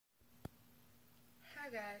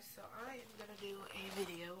guys, so I am going to do a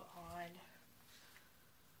video on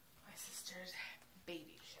my sister's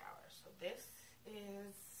baby shower. So this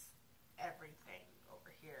is everything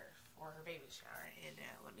over here for her baby shower, and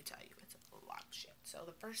let me tell you, it's a lot of shit. So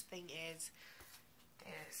the first thing is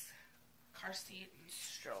this car seat and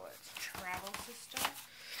stroller. It's a travel system.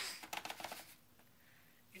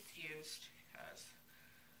 It's used because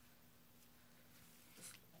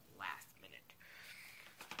last minute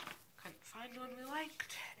couldn't find one we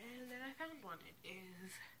liked, and then I found one. It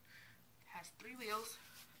has 3 wheels,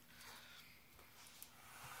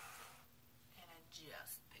 and I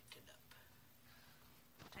just picked it up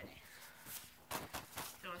today.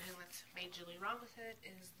 The only thing that's majorly wrong with it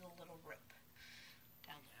is the little rope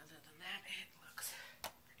down there. Other than that, it looks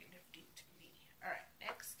pretty nifty to me. Alright,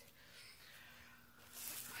 next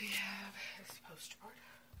we have this poster board.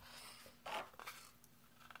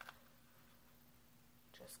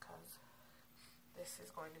 Just because this is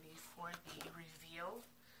going to be for the reveal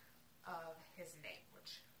of his name,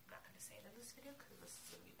 which I'm not going to say it in this video because this is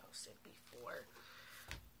going to be posted before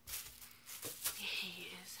he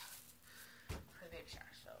is for the baby shower.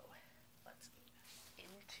 So let's get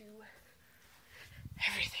into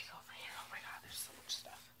everything over here. Oh my god, there's so much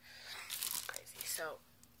stuff. It's crazy. So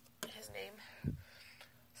his name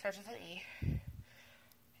starts with an E,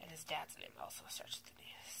 and his dad's name also starts with an E.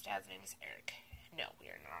 His dad's name is Eric. No, we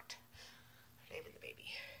are not naming the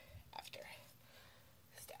baby after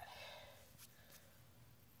his dad.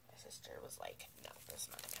 My sister was like, no, that's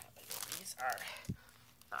not going to happen. These are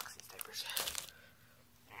Moxie's diapers.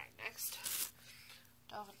 Alright, next.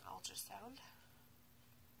 Delvin ultrasound.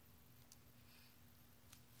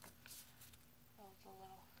 Oh, the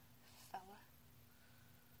little fella.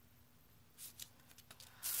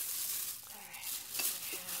 Alright,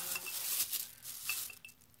 we have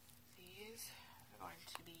these. They're going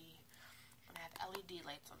to be, I'm going to have LED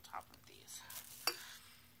lights on top of these.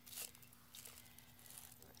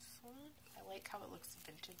 This one, I like how it looks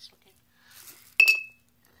vintage looking.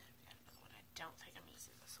 And then we got another one. I don't think I'm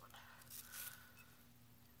using this one.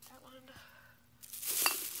 That one.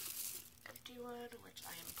 Empty one, which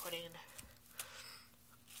I am putting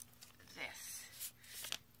this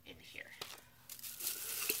in here.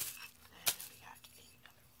 Then we got another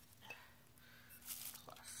one.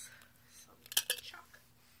 Plus some chalk.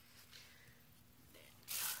 Then,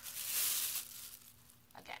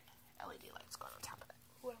 again, LED lights going on top of that.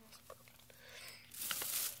 Ooh, I almost broke it.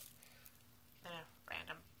 Then a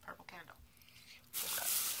random purple candle. Okay.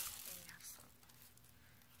 And we have some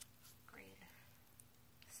green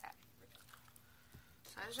satin ribbon.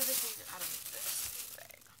 So there's everything out of this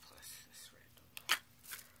bag, plus this random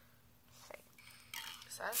thing.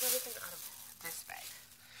 So that's everything out of this bag.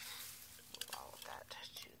 Move all of that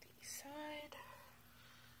to the side.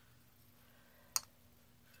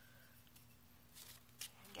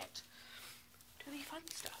 And get to the fun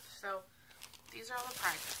stuff. So these are all the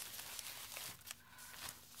prizes.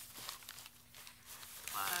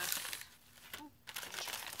 Plus,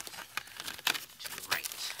 to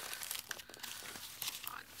write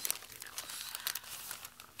on something else.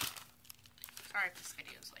 Sorry if this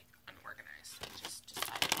video is like unorganized. I just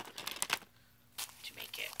decided to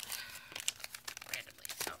make it randomly.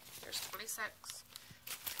 So there's 26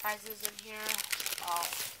 prizes in here. All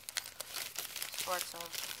sorts of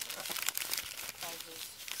prizes.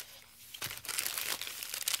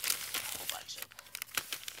 A whole bunch of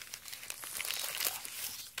stuff.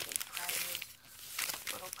 Big prizes,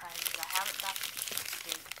 little prizes. I haven't got the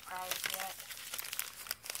big prize yet.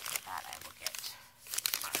 That I will get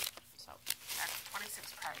tomorrow. So that's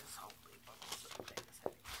 26 prizes, hopefully. But also,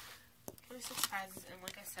 26 prizes, and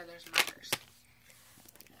like I said, there's markers.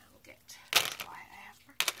 And I will get why I have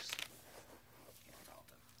markers. Get it all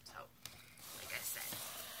done. So, like I said,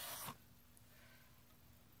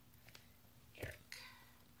 Eric.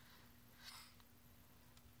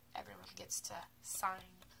 Everyone gets to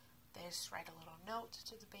sign this, write a little note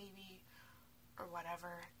to the baby, or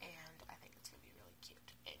whatever, and I think it's going to be really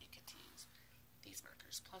cute. And you get to use these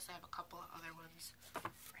markers. Plus, I have a couple of other ones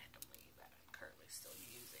randomly that I'm currently still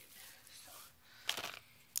using. So,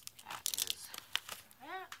 that is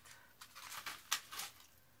that.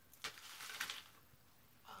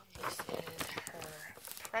 This is her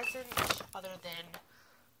present, other than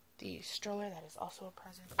the stroller that is also a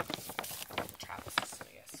present. The travel system,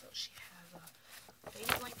 I guess. So she has a baby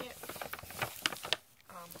blanket,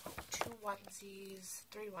 2 onesies,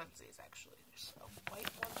 3 onesies actually. There's a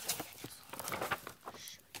white onesie. I'll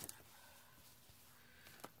show you them.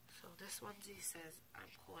 So this onesie says I'm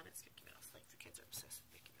cool and it's Mickey Mouse. Like the kids are obsessed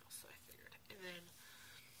with Mickey Mouse, so I figured. And then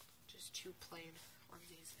just 2 plain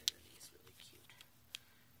onesies, and then these really cute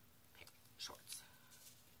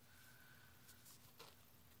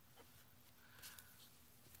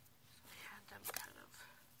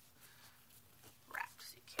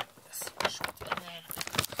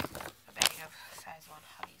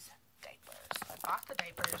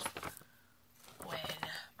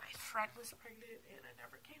was pregnant and I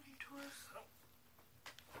never came to her, so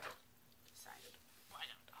decided why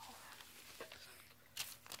not?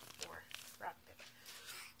 Or wrap it.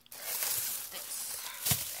 This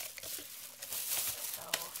bag. So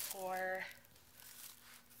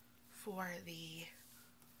for the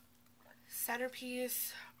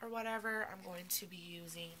centerpiece or whatever, I'm going to be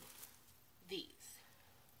using these.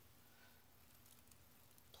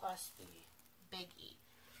 Plus the Big E.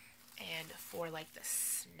 And for like the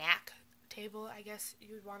snack table, I guess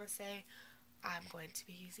you would want to say, I'm going to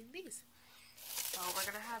be using these. So we're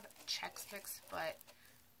going to have Chex Mix, but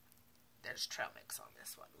there's trail mix on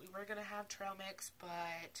this one. We were going to have trail mix,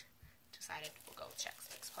 but decided we'll go with Chex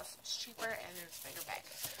Mix. Plus it's cheaper and there's a bigger bag.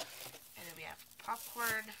 And then we have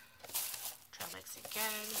popcorn, trail mix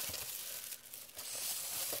again,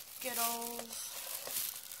 Skittles,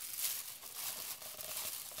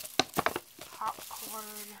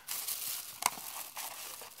 popcorn,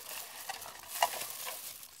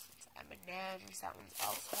 M&M's, that one's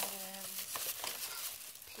also M&M's,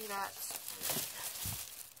 peanuts,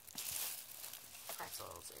 and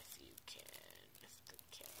pretzels if you can, if the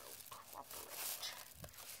camera will cooperate.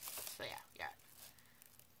 So yeah, we got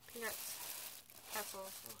peanuts,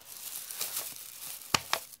 pretzels,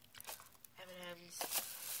 M&M's,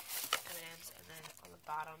 and then on the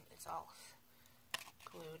bottom it's all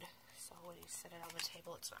glued, so when you set it on the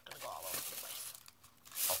table it's not going to go all over the place.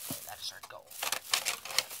 Hopefully that is our goal.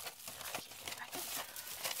 No, I can't get it back in there.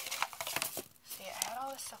 See, I had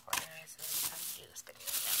all this stuff organized and I decided to do this video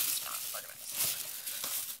and now it's not organized.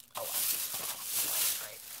 Oh well.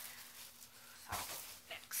 Right. So,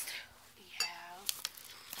 next we have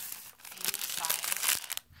these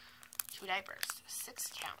 2 diapers.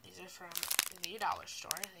 6 count. These are from the dollar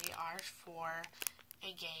store. They are for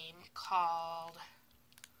a game called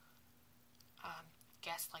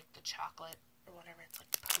guess like the chocolate or whatever. It's like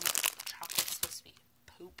poop. Chocolate's supposed to be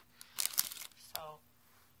poop. So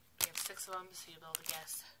we have 6 of them, so you'll be able to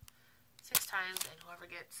guess 6 times, and whoever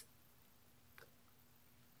gets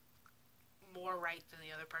more right than the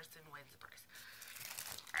other person wins the prize.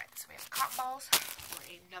 Alright, so we have cotton balls for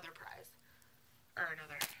another prize. Or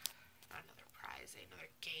another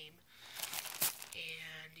game.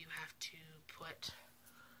 And you have to put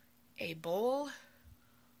a bowl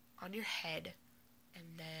on your head and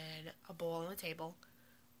then a bowl on the table.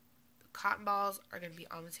 The cotton balls are going to be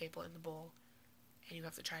on the table in the bowl, and you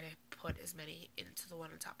have to try to put as many into the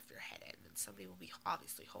one on top of your head, and then somebody will be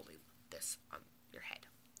obviously holding this on your head.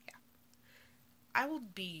 Yeah. I will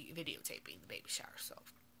be videotaping the baby shower, so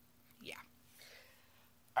yeah.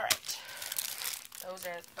 Alright. Those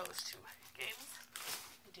are those 2 games.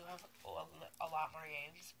 We do have a lot more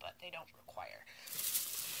games, but they don't require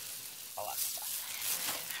a lot of stuff.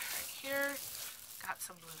 And right here, got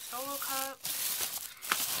some blue Solo cups.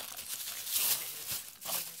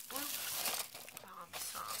 My theme is blue.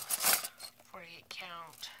 Some 48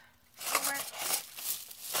 count silver.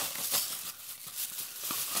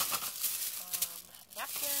 Some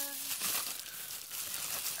napkins.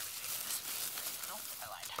 Everything. Nope, I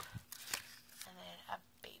lied. And then a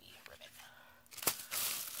baby ribbon.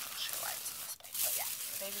 Not sure why it's in this bag, but yeah,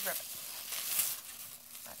 a baby ribbon.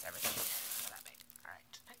 That's everything for that bag.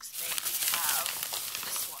 Alright, next thing we have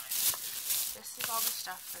this one. This is all the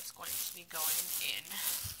stuff that's going to be going in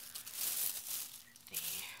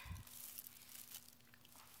these.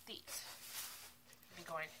 Be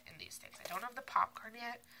going in these things. I don't have the popcorn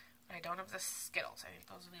yet, and I don't have the Skittles. I think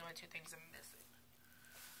those are the only 2 things I'm missing.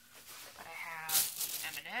 But I have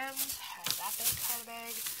M&M's, have that big kind of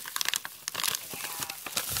bag, and I have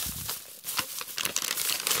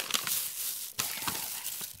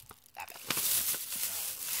that bag.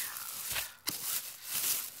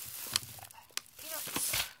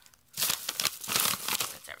 Peanuts.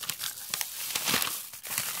 That's everything.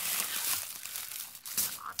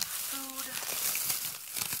 On food.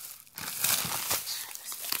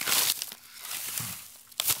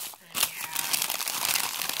 And we have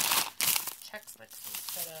Chex Mix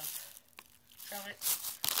instead of trail mix.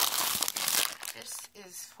 This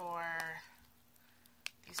is for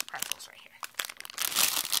these pretzels right here.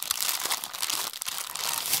 I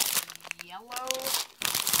have yellow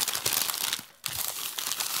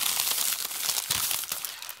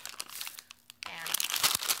and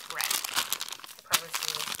red. I promise you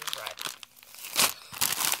this is red.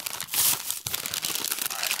 These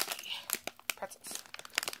are the pretzels.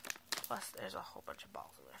 Plus there's a whole bunch of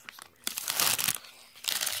balls in there for some reason.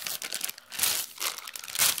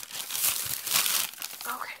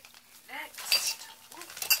 Okay, next. I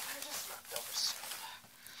just knocked over stuff.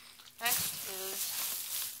 Next is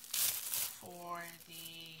for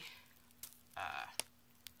the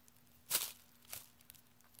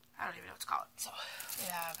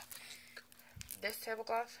this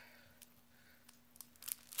tablecloth.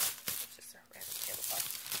 It's just a random tablecloth.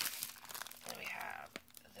 Then we have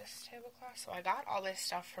this tablecloth. So I got all this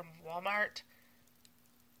stuff from Walmart.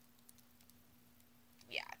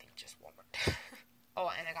 Yeah, I think just Walmart. Oh,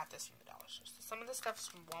 and I got this from the dollar store. So some of the stuff is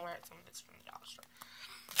from Walmart, some of it's from the dollar store.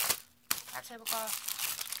 That tablecloth.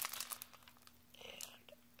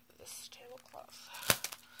 And this tablecloth.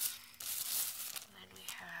 And then we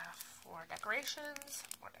have for decorations,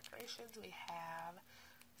 more decorations. We have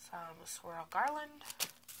some swirl garland.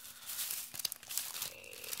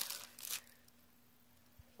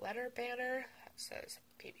 A letter banner that says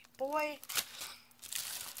baby boy.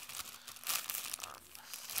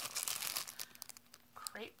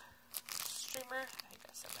 Crepe streamer. I think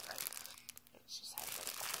I said that right. It just has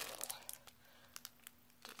like little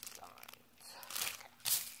designs. Okay.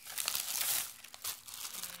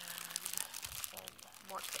 And some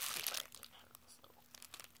more crepe paper.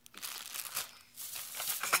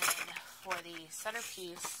 And then for the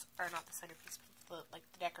centerpiece, or not the centerpiece, but like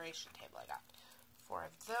the decoration table I got. For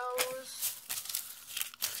those,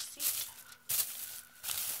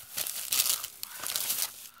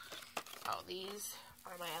 oh, these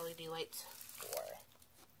are my LED lights for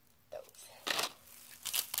those.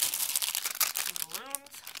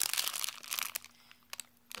 Balloons.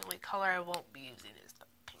 The only color I won't be using is the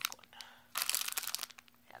pink one.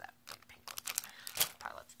 Yeah, that pink one.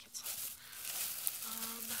 Probably let the kids.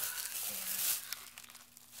 And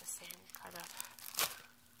the same kind of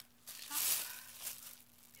stuff.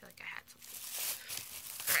 I feel like I had something.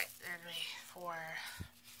 Alright, then for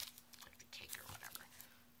like the cake or whatever.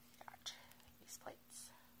 Got these plates.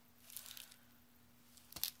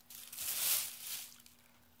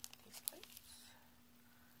 These plates.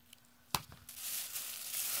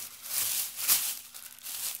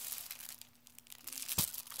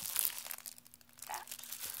 That.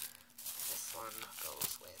 This one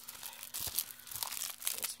goes with.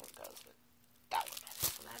 This one goes with that one.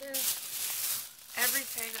 So that is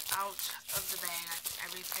everything out of the bag. That's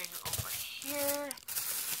everything over here.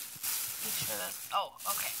 Make sure that's. Oh,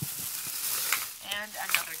 okay. And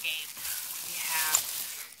another game. We have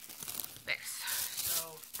this.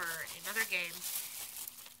 So for another game,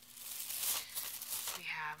 we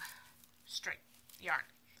have string, yarn.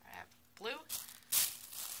 I have blue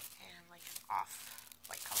and like an off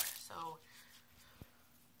white color. So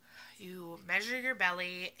you measure your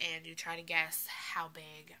belly and you try to guess how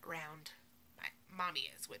big round my mommy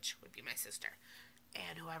is, which would be my sister.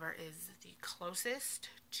 And whoever is the closest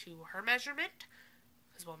to her measurement,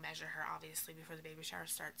 because we'll measure her obviously before the baby shower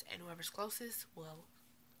starts, and whoever's closest will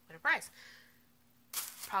win a prize.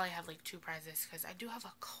 Probably have like 2 prizes because I do have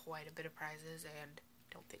quite a bit of prizes and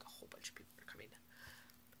don't think a whole bunch of people are coming.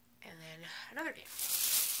 And then another game.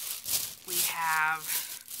 We have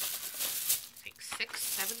I think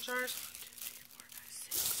 7 jars.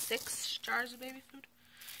 6 jars of baby food.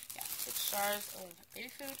 Yeah, 6 jars of baby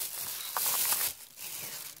food.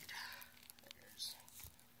 And there's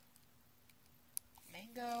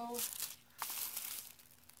mango.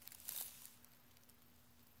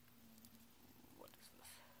 What is this?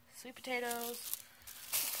 Sweet potatoes.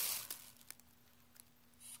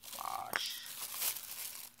 Squash.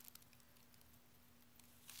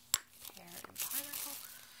 Pear and pineapple.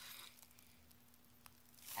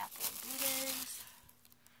 Apple and blueberries.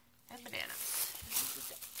 And bananas.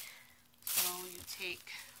 So you take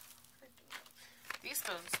these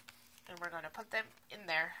spoons and we're going to put them in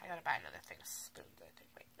there. I gotta buy another thing of spoons, I think.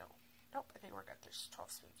 Wait, no. Nope, I think we're good. There's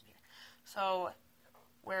 12 spoons in here. So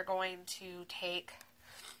we're going to take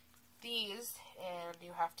these and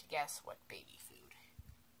you have to guess what baby food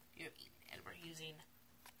you have eaten. And we're using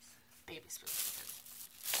baby spoons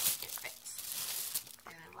because it fits.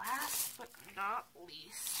 And then last but not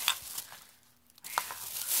least,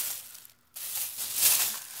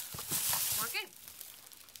 more game.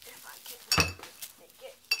 If I can make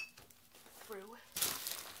it through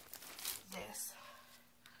this.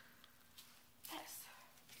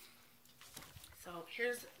 So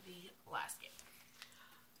here's the last game.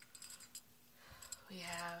 We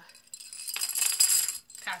have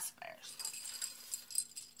pacifiers.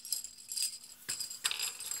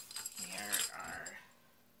 Here are,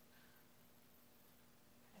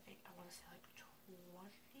 I think I want to say like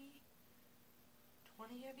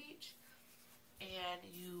 20 of each. And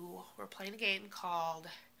we're playing a game called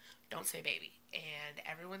Don't Say Baby. And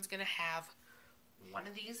everyone's going to have one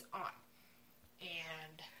of these on.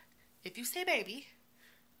 And if you say baby,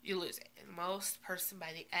 you lose it. And most person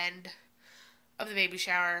by the end of the baby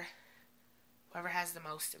shower, whoever has the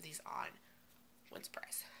most of these on, wins a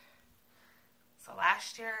prize. So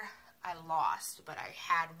last year, I lost, but I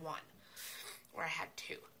had one. Or I had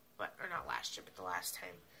two. But, or not last year, but the last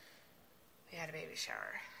time we had a baby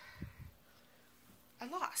shower, I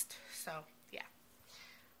lost. So, yeah.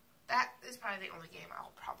 That is probably the only game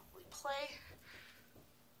I'll probably play.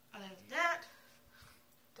 Other than that,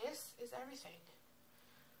 this is everything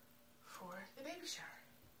for the baby shower.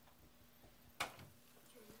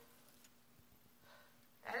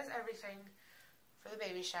 That is everything for the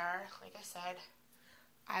baby shower. Like I said,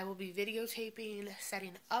 I will be videotaping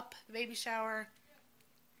setting up the baby shower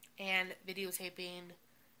and videotaping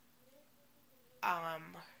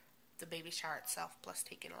the baby shower itself, plus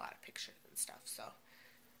taking a lot of pictures and stuff. So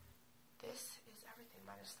this is everything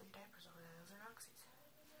minus the diapers over there. Those are Roxy's.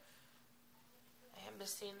 I am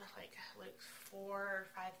missing like 4 or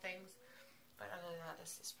 5 things, but other than that,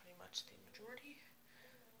 this is pretty much the majority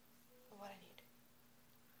of what I need.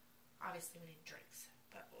 Obviously, we need drinks,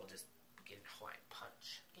 but we'll just get Hawaiian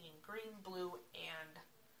punch. Getting green, blue, and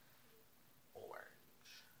orange.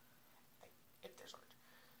 If there's orange.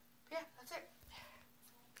 But yeah, that's it.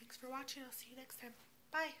 Thanks for watching. I'll see you next time.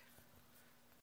 Bye.